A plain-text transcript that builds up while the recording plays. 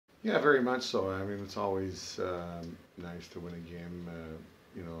Yeah, very much so. I mean, it's always nice to win a game,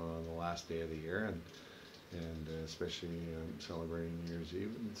 on the last day of the year, and especially celebrating New Year's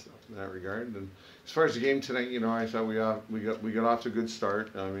Eve and stuff in that regard. And as far as the game tonight, I thought we got off to a good start.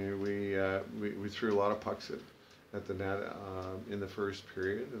 I mean, we threw a lot of pucks at the net in the first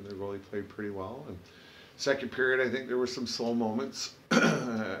period, and the goalie played pretty well. And second period, I think there were some slow moments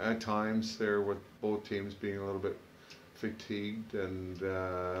at times there with both teams being a little bit fatigued, and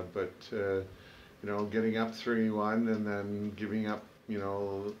but getting up 3-1 and then giving up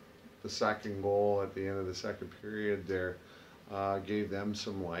the second goal at the end of the second period there gave them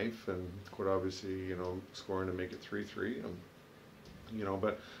some life, and quite obviously scoring to make it 3-3.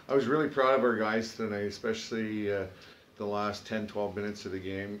 But I was really proud of our guys tonight, especially the last 10-12 minutes of the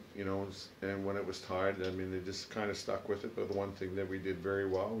game, and when it was tied. I mean, they just kind of stuck with it. But the one thing that we did very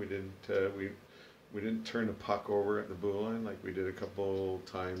well, we didn't turn the puck over at the blue line like we did a couple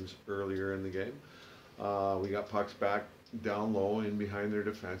times earlier in the game. We got pucks back down low in behind their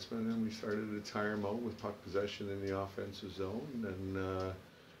defensemen, and we started to tire them out with puck possession in the offensive zone. And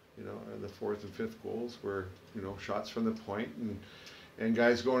the fourth and fifth goals were shots from the point, and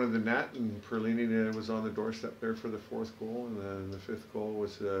guys going to the net, and Perlini was on the doorstep there for the fourth goal, and then the fifth goal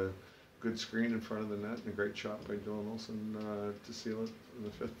was a good screen in front of the net and a great shot by Dylan Olsen to seal it in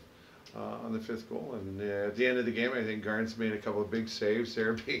the fifth. On the fifth goal, and at the end of the game, I think Garnes made a couple of big saves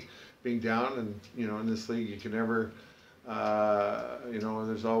there, being down, and in this league you can never,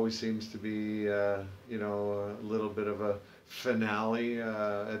 there's always seems to be a little bit of a finale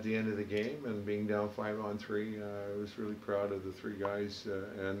at the end of the game, and being down 5-on-3, I was really proud of the three guys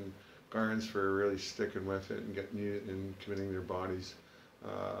and Garnes for really sticking with it and getting and committing their bodies,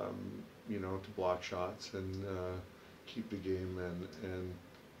 to block shots and keep the game and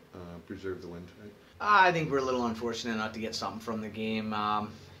preserve the win tonight. I think we're a little unfortunate not to get something from the game.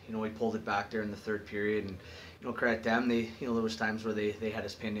 We pulled it back there in the third period, and credit them. There was times where they had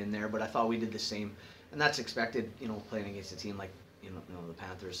us pinned in there, but I thought we did the same, and that's expected. Playing against a team like the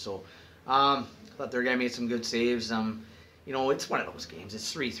Panthers. So I thought their guy made some good saves. It's one of those games.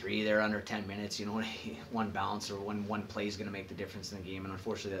 It's 3-3. They're under 10 minutes. One bounce or one play is going to make the difference in the game, and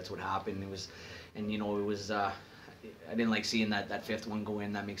unfortunately that's what happened. I didn't like seeing that fifth one go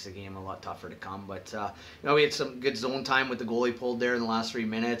in. That makes the game a lot tougher to come. But we had some good zone time with the goalie pulled there in the last 3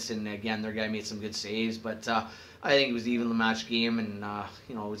 minutes, and again their guy made some good saves. But I think it was an evenly matched game, and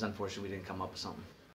it was unfortunate we didn't come up with something.